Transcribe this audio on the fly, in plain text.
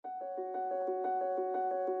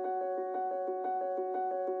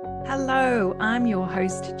Hello, I'm your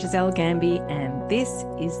host, Giselle Gamby, and this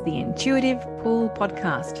is the Intuitive Pull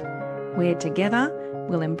Podcast, where together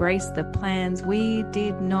we'll embrace the plans we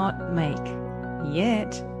did not make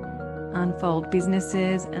yet, unfold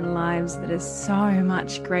businesses and lives that are so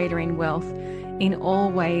much greater in wealth in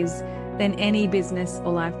all ways than any business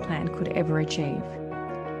or life plan could ever achieve.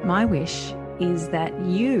 My wish is that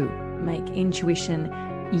you make intuition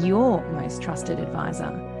your most trusted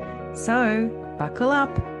advisor. So buckle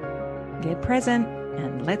up, get present,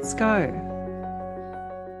 and let's go.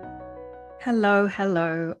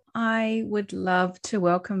 Hello. I would love to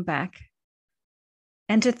welcome back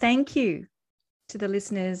and to thank you to the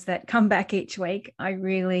listeners that come back each week. I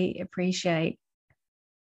really appreciate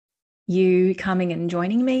you coming and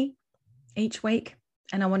joining me each week,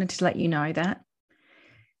 and I wanted to let you know that.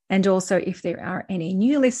 And also, if there are any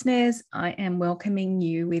new listeners, I am welcoming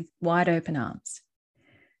you with wide open arms.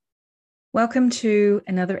 Welcome to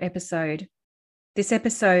another episode. This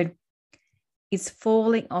episode is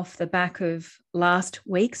falling off the back of last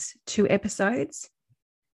week's 2 episodes.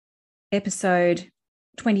 Episode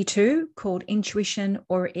 22 called Intuition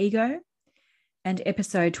or Ego, and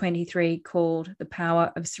episode 23 called The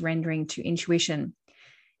Power of Surrendering to Intuition.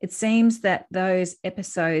 It seems that those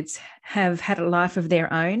episodes have had a life of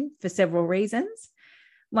their own for several reasons.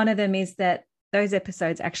 One of them is that those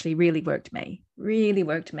episodes actually really worked me.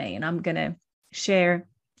 And I'm going to share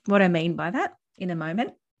what I mean by that in a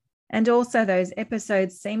moment. And also those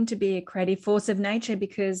episodes seem to be a creative force of nature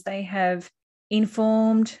because they have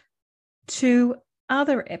informed 2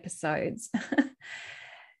 other episodes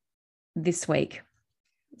this week.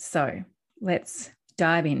 So let's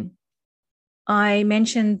dive in. I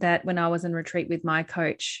mentioned that when I was on retreat with my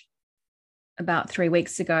coach about 3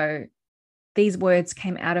 weeks ago, these words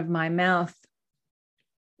came out of my mouth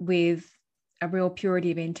with a real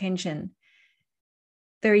purity of intention.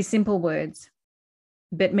 Very simple words,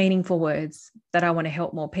 but meaningful words that I want to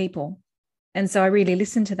help more people. And so I really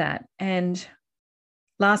listened to that. And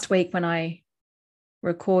last week when I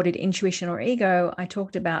recorded Intuition or Ego, I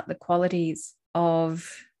talked about the qualities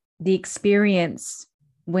of the experience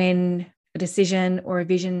when a decision or a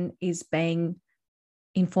vision is being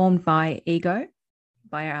informed by ego,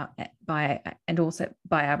 and also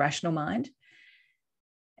by our rational mind.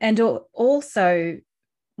 And also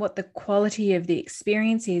what the quality of the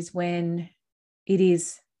experience is when it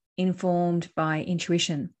is informed by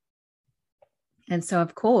intuition. And so,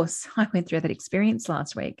 of course, I went through that experience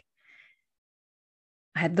last week.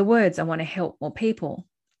 I had the words, I want to help more people.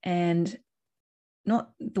 And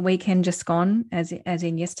not the weekend just gone, as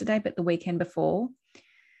in yesterday, but the weekend before.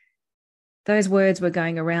 Those words were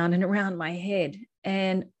going around and around my head.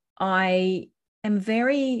 And I am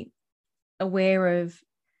very aware of,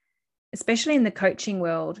 especially in the coaching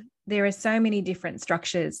world, there are so many different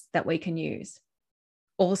structures that we can use.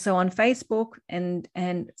 Also on Facebook and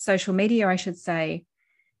social media, I should say,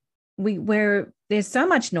 where there's so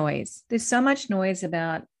much noise. There's so much noise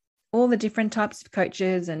about all the different types of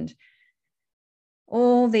coaches and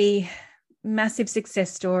all the massive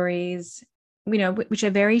success stories, which are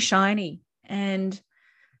very shiny and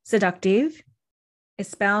seductive,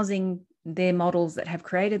 espousing their models that have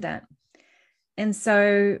created that. And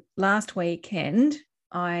so last weekend,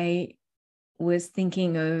 I was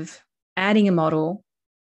thinking of adding a model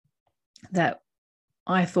that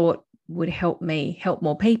I thought would help me help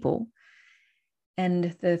more people.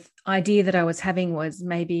 And the idea that I was having was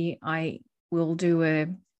maybe I will do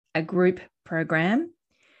a group program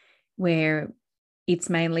where it's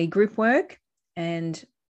mainly group work and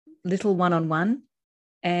little one-on-one.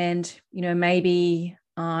 And, maybe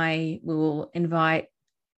I will invite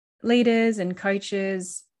leaders and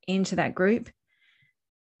coaches into that group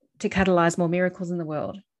to catalyze more miracles in the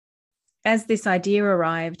world. As this idea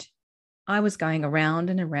arrived, I was going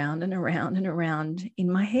around and around and around and around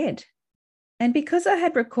in my head. And because I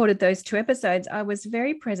had recorded those 2 episodes, I was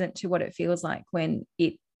very present to what it feels like when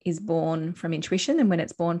it is born from intuition and when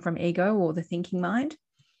it's born from ego or the thinking mind.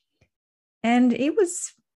 And it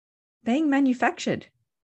was being manufactured.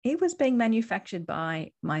 It was being manufactured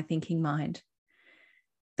by my thinking mind.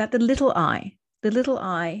 That the little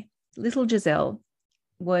Giselle,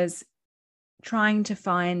 was trying to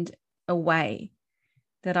find a way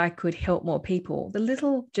that I could help more people. The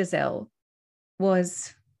little Giselle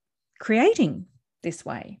was creating this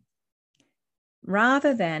way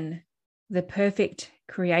rather than the perfect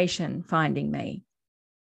creation finding me,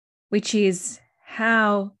 which is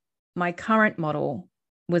how my current model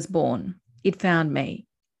was born. It found me.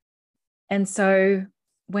 And so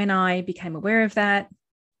when I became aware of that,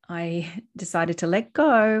 I decided to let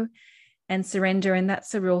go and surrender. And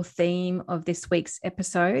that's a real theme of this week's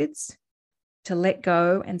episodes, to let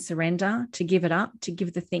go and surrender, to give it up, to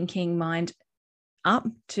give the thinking mind up,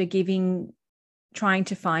 to trying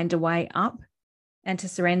to find a way up, and to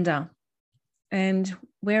surrender. And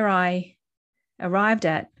where I arrived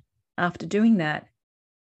at after doing that,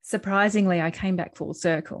 surprisingly, I came back full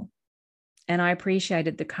circle, and I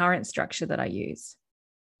appreciated the current structure that I use.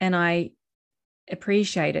 And I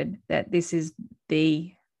appreciated that this is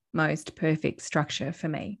the most perfect structure for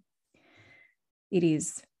me. It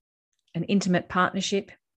is an intimate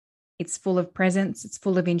partnership. It's full of presence. It's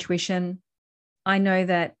full of intuition. I know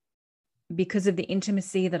that because of the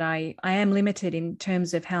intimacy that I am limited in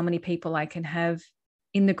terms of how many people I can have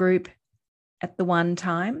in the group at the one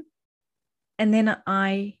time. And then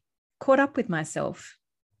I caught up with myself.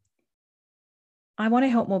 I want to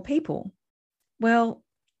help more people. Well,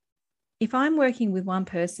 if I'm working with one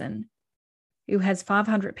person who has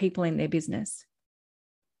 500 people in their business,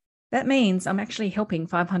 that means I'm actually helping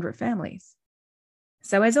 500 families.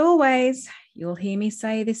 So as always, you'll hear me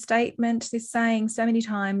say this statement, this saying so many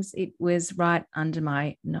times, it was right under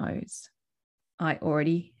my nose. I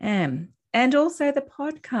already am. And also the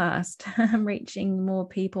podcast. I'm reaching more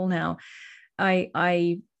people now.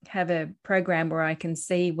 I have a program where I can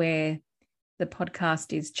see where the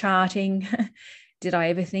podcast is charting. Did I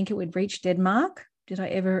ever think it would reach Denmark? Did I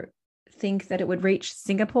ever think that it would reach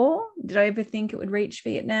Singapore? Did I ever think it would reach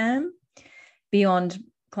Vietnam? Beyond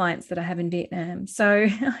clients that I have in Vietnam. So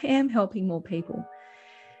I am helping more people.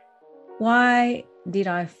 Why did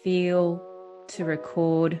I feel to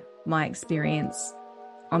record my experience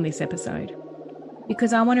on this episode?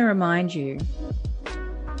 Because I want to remind you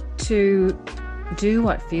to do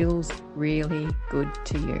what feels really good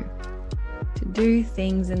to you. To do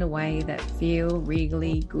things in a way that feel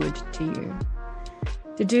really good to you.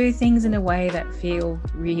 To do things in a way that feel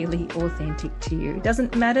really authentic to you. It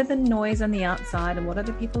doesn't matter the noise on the outside and what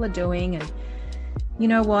other people are doing. And you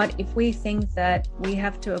know what? If we think that we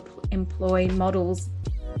have to employ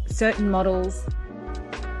certain models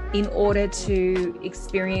in order to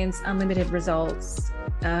experience unlimited results,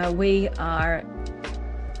 we are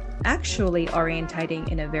actually orientating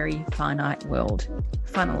in a very finite world,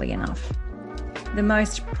 funnily enough. The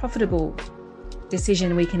most profitable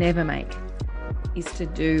decision we can ever make is to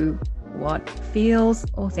do what feels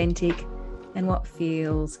authentic and what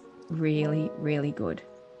feels really, really good.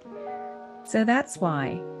 So that's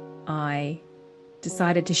why I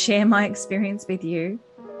decided to share my experience with you,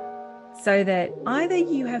 so that either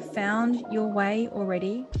you have found your way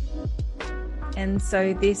already, and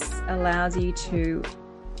so this allows you to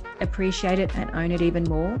appreciate it and own it even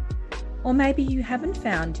more, or maybe you haven't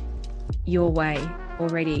found your way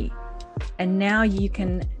already, and now you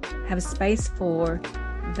can have a space for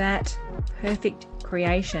that perfect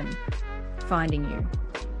creation finding you.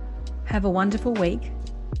 Have a wonderful week.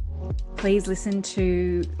 Please listen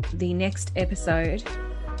to the next episode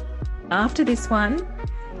after this one,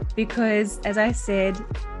 because as I said,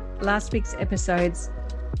 last week's episodes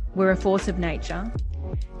were a force of nature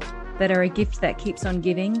that are a gift that keeps on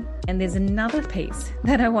giving. And there's another piece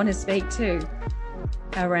that I want to speak to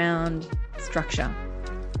around structure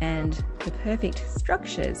and the perfect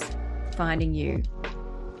structures finding you,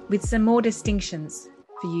 with some more distinctions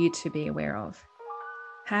for you to be aware of.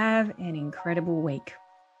 Have an incredible week.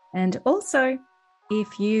 And also,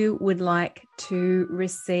 if you would like to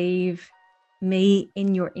receive me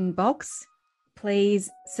in your inbox, please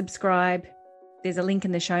subscribe. There's a link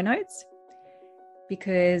in the show notes,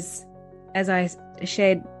 because as I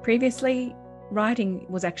shared previously, writing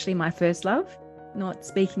was actually my first love, not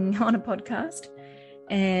speaking on a podcast.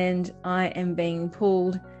 And I am being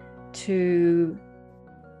pulled to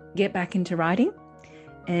get back into writing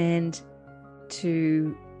and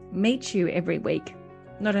to meet you every week,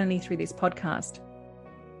 not only through this podcast,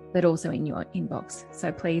 but also in your inbox.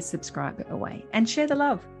 So please subscribe away and share the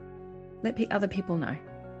love. Let other people know.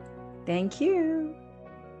 Thank you.